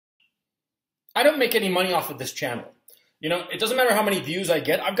I don't make any money off of this channel. You know, it doesn't matter how many views I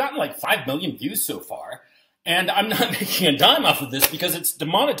get. I've gotten like 5 million views so far. And I'm not making a dime off of this because it's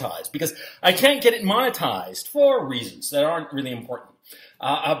demonetized. Because I can't get it monetized for reasons that aren't really important.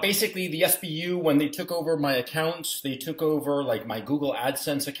 Basically, the SBU, when they took over my accounts, they took over like my Google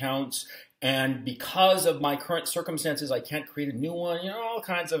AdSense accounts. And because of my current circumstances, I can't create a new one, you know, all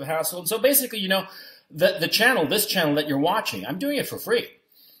kinds of hassle. And so basically, you know, this channel that you're watching, I'm doing it for free.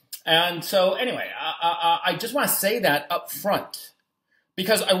 And so anyway, I just want to say that up front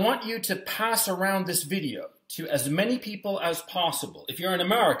because I want you to pass around this video to as many people as possible. If you're an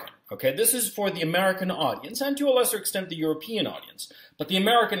American, okay, this is for the American audience and to a lesser extent the European audience, but the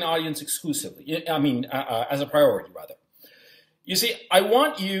American audience exclusively, as a priority rather. You see, I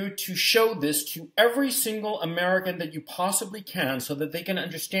want you to show this to every single American that you possibly can so that they can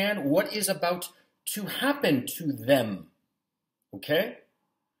understand what is about to happen to them, okay?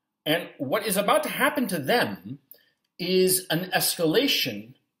 And what is about to happen to them is an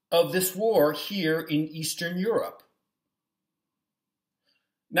escalation of this war here in Eastern Europe.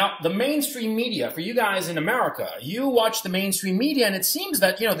 Now, the mainstream media, for you guys in America, you watch the mainstream media and it seems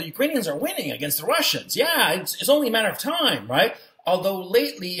that, you know, the Ukrainians are winning against the Russians. Yeah, it's only a matter of time, right? Although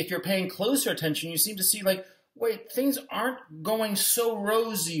lately, if you're paying closer attention, you seem to see like, wait, things aren't going so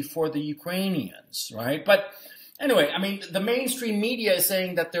rosy for the Ukrainians, right? But anyway, I mean, the mainstream media is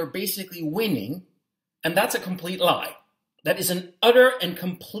saying that they're basically winning, and that's a complete lie. That is an utter and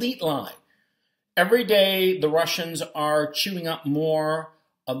complete lie. Every day, the Russians are chewing up more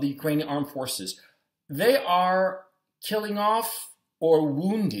of the Ukrainian armed forces. They are killing off or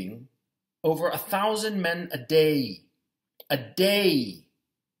wounding over 1,000 men a day. A day.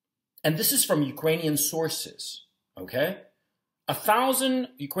 And this is from Ukrainian sources, okay? 1,000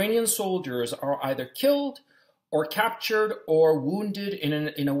 Ukrainian soldiers are either killed or captured or wounded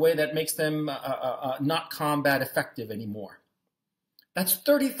in a way that makes them not combat effective anymore. That's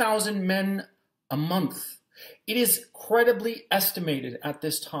 30,000 men a month. It is credibly estimated at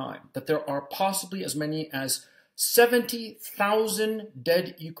this time that there are possibly as many as 70,000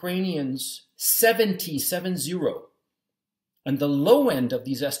 dead Ukrainians, 70. And the low end of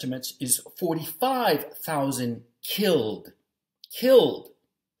these estimates is 45,000 killed. Killed.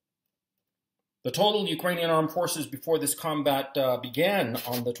 The total Ukrainian armed forces before this combat began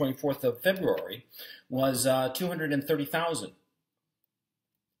on the 24th of February was 230,000.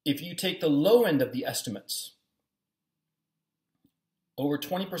 If you take the low end of the estimates, over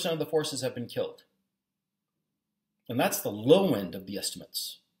 20% of the forces have been killed. And that's the low end of the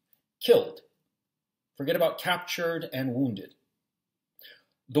estimates. Killed. Forget about captured and wounded.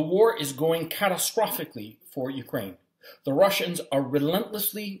 The war is going catastrophically for Ukraine. The Russians are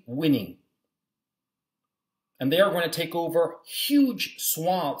relentlessly winning. And they are going to take over huge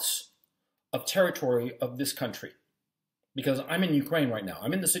swaths of territory of this country. Because I'm in Ukraine right now.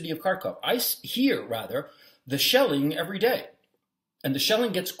 I'm in the city of Kharkov. I hear, rather, the shelling every day. And the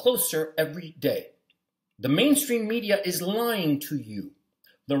shelling gets closer every day. The mainstream media is lying to you.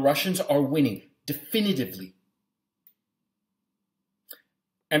 The Russians are winning, definitively.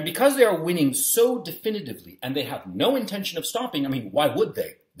 And because they are winning so definitively, and they have no intention of stopping, I mean, why would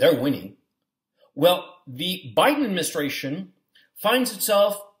they? They're winning. Well, the Biden administration finds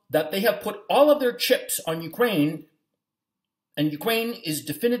itself that they have put all of their chips on Ukraine, and Ukraine is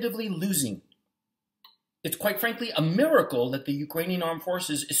definitively losing. It's quite frankly a miracle that the Ukrainian armed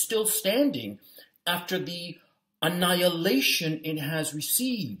forces is still standing after the annihilation it has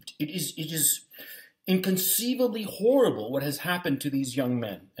received. It is inconceivably horrible what has happened to these young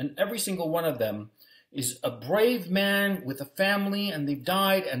men. And every single one of them is a brave man with a family, and they've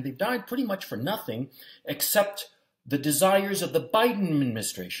died pretty much for nothing except the desires of the Biden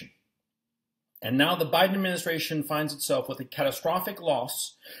administration. And now the Biden administration finds itself with a catastrophic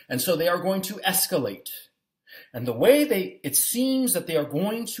loss, and so they are going to escalate. And the way it seems that they are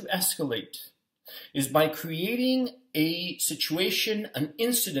going to escalate is by creating a situation, an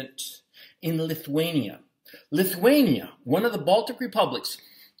incident in Lithuania. Lithuania, one of the Baltic republics,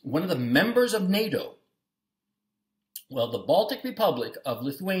 one of the members of NATO, well, the Baltic Republic of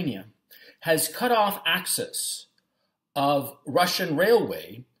Lithuania has cut off access of Russian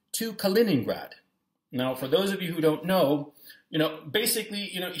railway to Kaliningrad. Now, for those of you who don't know, basically,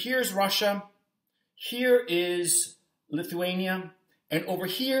 here's Russia, here is Lithuania, and over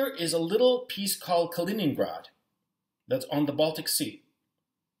here is a little piece called Kaliningrad that's on the Baltic Sea.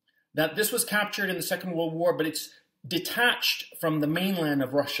 That this was captured in the Second World War, but it's detached from the mainland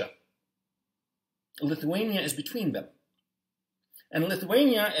of Russia. Lithuania is between them. And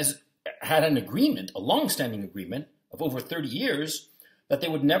Lithuania has had an agreement, a long-standing agreement of over 30 years, that they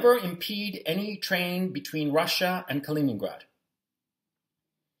would never impede any train between Russia and Kaliningrad.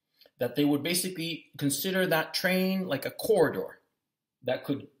 That they would basically consider that train like a corridor that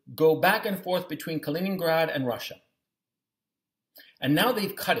could go back and forth between Kaliningrad and Russia. And now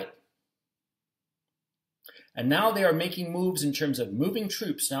they've cut it. And now they are making moves in terms of moving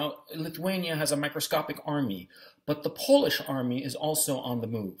troops. Now, Lithuania has a microscopic army, but the Polish army is also on the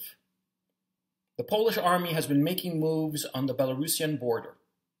move. The Polish army has been making moves on the Belarusian border.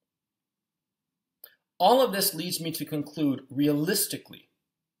 All of this leads me to conclude realistically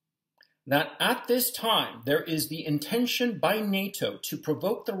that at this time there is the intention by NATO to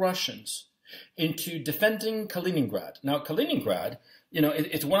provoke the Russians into defending Kaliningrad. Now, Kaliningrad,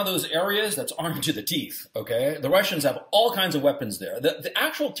 it's one of those areas that's armed to the teeth, okay? The Russians have all kinds of weapons there. The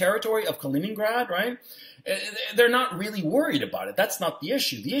actual territory of Kaliningrad, right? They're not really worried about it. That's not the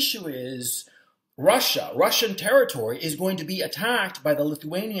issue. The issue is Russian territory is going to be attacked by the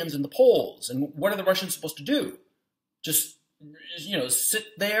Lithuanians and the Poles. And what are the Russians supposed to do? Just, sit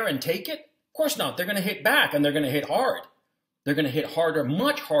there and take it? Of course not. They're going to hit back, and they're going to hit hard. They're going to hit harder,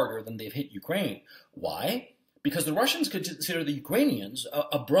 much harder than they've hit Ukraine. Why? Because the Russians consider the Ukrainians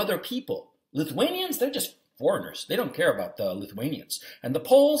a brother people. Lithuanians, they're just foreigners. They don't care about the Lithuanians. And the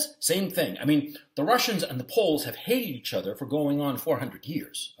Poles, same thing. I mean, the Russians and the Poles have hated each other for going on 400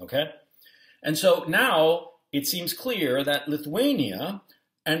 years, okay? And so now it seems clear that Lithuania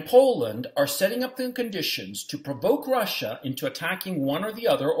and Poland are setting up the conditions to provoke Russia into attacking one or the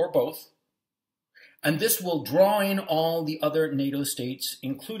other or both. And this will draw in all the other NATO states,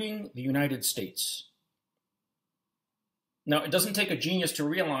 including the United States. Now, it doesn't take a genius to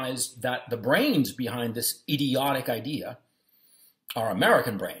realize that the brains behind this idiotic idea are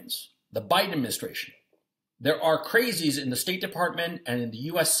American brains, the Biden administration. There are crazies in the State Department and in the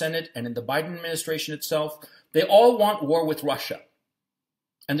US Senate and in the Biden administration itself. They all want war with Russia.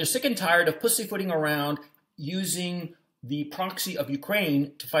 And they're sick and tired of pussyfooting around using the proxy of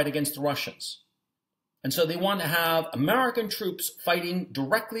Ukraine to fight against the Russians. And so they want to have American troops fighting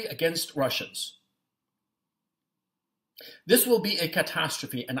directly against Russians. This will be a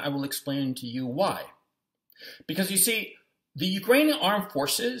catastrophe, and I will explain to you why. Because you see, the Ukrainian armed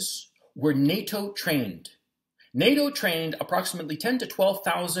forces were NATO trained. NATO trained approximately 10 to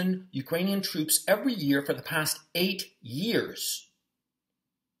 12,000 Ukrainian troops every year for the past 8 years.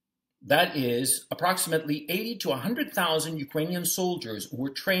 That is, approximately 80 to 100,000 Ukrainian soldiers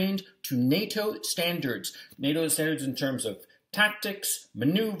were trained to NATO standards. NATO standards in terms of tactics,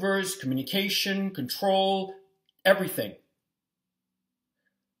 maneuvers, communication, control, everything.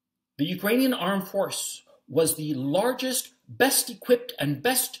 The Ukrainian armed force was the largest, best equipped, and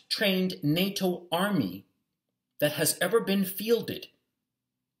best trained NATO army that has ever been fielded.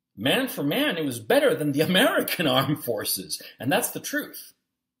 Man for man, it was better than the American armed forces, and that's the truth.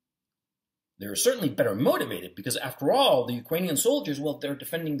 They're certainly better motivated because, after all, the Ukrainian soldiers, well, they're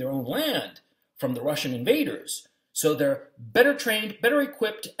defending their own land from the Russian invaders. So they're better trained, better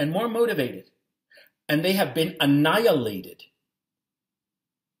equipped, and more motivated. And they have been annihilated.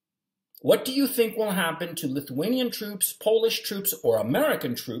 What do you think will happen to Lithuanian troops, Polish troops, or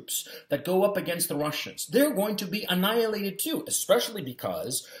American troops that go up against the Russians? They're going to be annihilated too, especially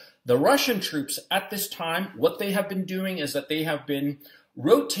because the Russian troops at this time, what they have been doing is that they have been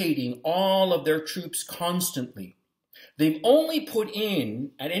rotating all of their troops constantly. They've only put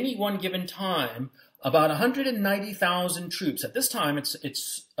in, at any one given time, about 190,000 troops. At this time, it's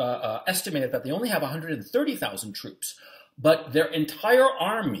estimated that they only have 130,000 troops. But their entire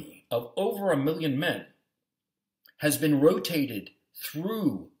army of over 1 million men has been rotated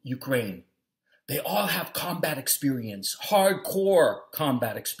through Ukraine. They all have combat experience, hardcore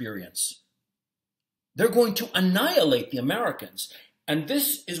combat experience. They're going to annihilate the Americans. And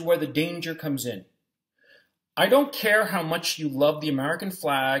this is where the danger comes in. I don't care how much you love the American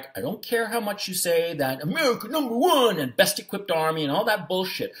flag. I don't care how much you say that America #1 and best equipped army and all that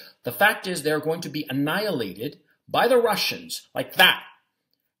bullshit. The fact is they're going to be annihilated by the Russians like that.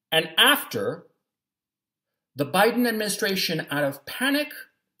 And after, the Biden administration, out of panic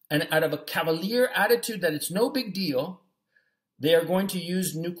and out of a cavalier attitude that it's no big deal, they are going to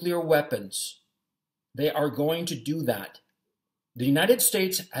use nuclear weapons. They are going to do that. The United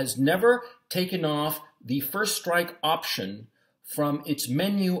States has never taken off the first strike option from its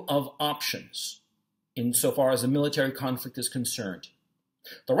menu of options insofar as a military conflict is concerned.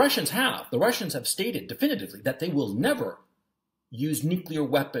 The Russians have. The Russians have stated definitively that they will never use nuclear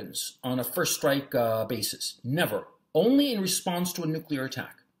weapons on a first strike basis. Never. Only in response to a nuclear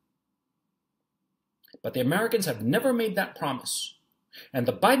attack. But the Americans have never made that promise. And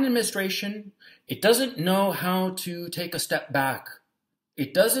the Biden administration, it doesn't know how to take a step back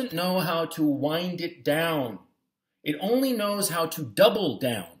It doesn't know how to wind it down. It only knows how to double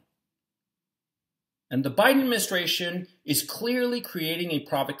down. And the Biden administration is clearly creating a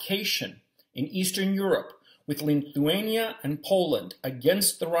provocation in Eastern Europe with Lithuania and Poland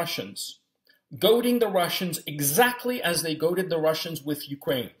against the Russians, goading the Russians exactly as they goaded the Russians with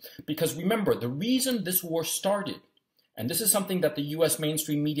Ukraine. Because remember, the reason this war started, and this is something that the US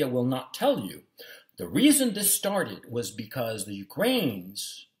mainstream media will not tell you, the reason this started was because the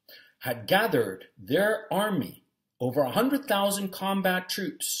Ukrainians had gathered their army, over 100,000 combat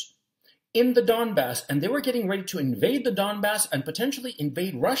troops, in the Donbass, and they were getting ready to invade the Donbass and potentially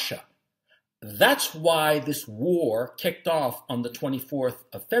invade Russia. That's why this war kicked off on the 24th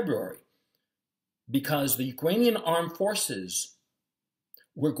of February, because the Ukrainian armed forces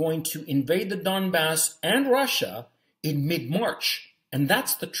were going to invade the Donbass and Russia in mid-March. And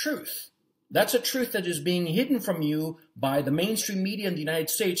that's the truth. That's a truth that is being hidden from you by the mainstream media in the United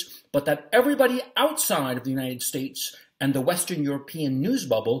States, but that everybody outside of the United States and the Western European news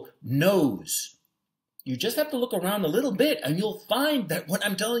bubble knows. You just have to look around a little bit and you'll find that what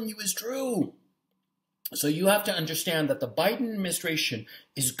I'm telling you is true. So you have to understand that the Biden administration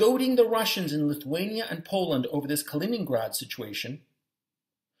is goading the Russians in Lithuania and Poland over this Kaliningrad situation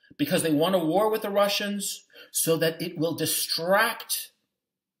because they want a war with the Russians so that it will distract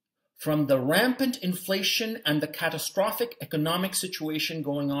from the rampant inflation and the catastrophic economic situation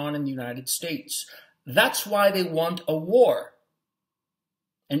going on in the United States. That's why they want a war.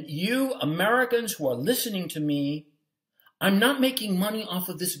 And you Americans who are listening to me, I'm not making money off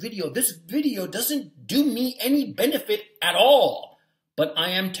of this video. This video doesn't do me any benefit at all. But I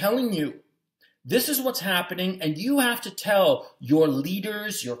am telling you, this is what's happening, and you have to tell your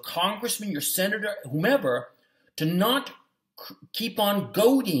leaders, your congressman, your senator, whomever, to not keep on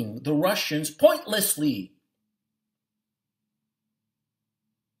goading the Russians pointlessly.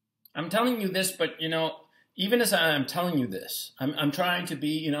 I'm telling you this, but, even as I'm telling you this, I'm trying to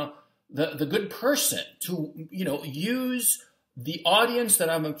be, the good person to, use the audience that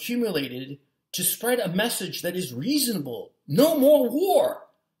I've accumulated to spread a message that is reasonable. No more war.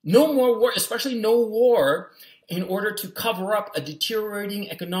 No more war, especially no war in order to cover up a deteriorating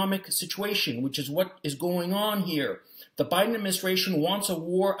economic situation, which is what is going on here. The Biden administration wants a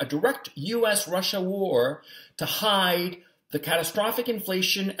war, a direct U.S.-Russia war, to hide the catastrophic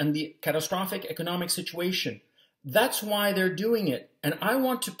inflation and the catastrophic economic situation. That's why they're doing it. And I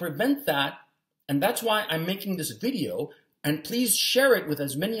want to prevent that. And that's why I'm making this video. And please share it with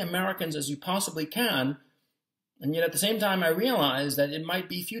as many Americans as you possibly can. And yet at the same time, I realize that it might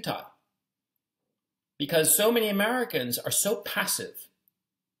be futile. Because so many Americans are so passive.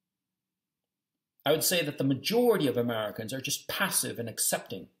 I would say that the majority of Americans are just passive and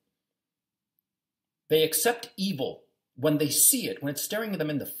accepting. They accept evil when they see it, when it's staring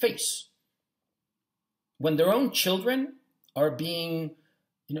them in the face. When their own children are being,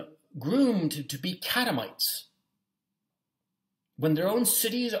 groomed to be catamites. When their own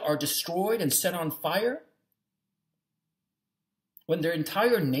cities are destroyed and set on fire. When their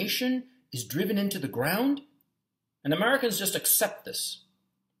entire nation is driven into the ground. And Americans just accept this.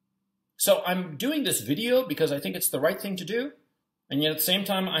 So I'm doing this video because I think it's the right thing to do. And yet at the same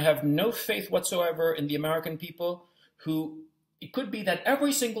time, I have no faith whatsoever in the American people who, it could be that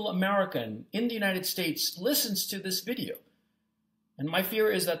every single American in the United States listens to this video. And my fear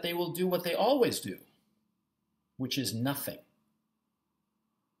is that they will do what they always do, which is nothing.